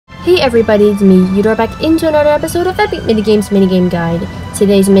Hey everybody, it's me, Yudor, back into another episode of Epic Minigames Minigame Guide.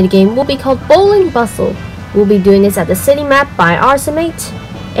 Today's minigame will be called Bowling Bustle. We'll be doing this at the city map by Arsimate,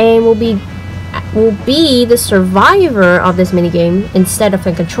 and we'll be the survivor of this minigame instead of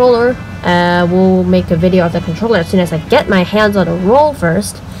a controller. We'll make a video of the controller as soon as I get my hands on the roll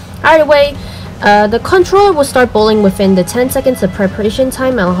first. Either way, the controller will start bowling within the 10 seconds of preparation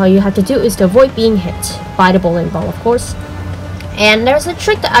time, and all you have to do is to avoid being hit by the bowling ball, of course. And there's a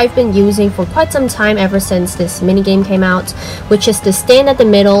trick that I've been using for quite some time ever since this minigame came out, which is to stand at the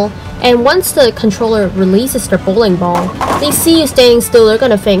middle, and once the controller releases their bowling ball, they see you standing still, they're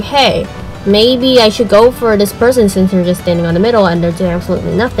gonna think, hey, maybe I should go for this person since they're just standing on the middle and they're doing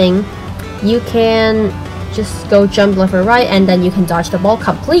absolutely nothing. You can just go jump left or right, and then you can dodge the ball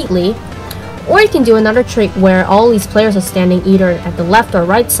completely. Or you can do another trick where all these players are standing either at the left or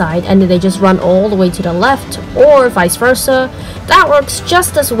right side, and then they just run all the way to the left, or vice versa. That works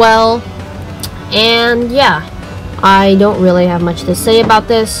just as well. And yeah, I don't really have much to say about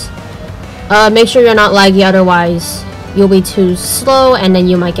this. Make sure you're not laggy, otherwise you'll be too slow and then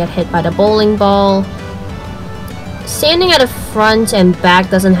you might get hit by the bowling ball. Standing at the front and back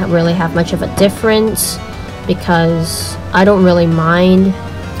doesn't really have much of a difference because I don't really mind.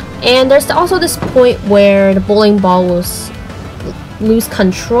 And there's also this point where the bowling ball will lose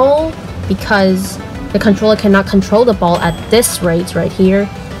control because the controller cannot control the ball at this rate right here.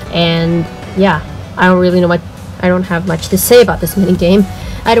 And yeah, I don't have much to say about this minigame.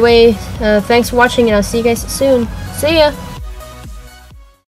 Either way, thanks for watching, and I'll see you guys soon. See ya!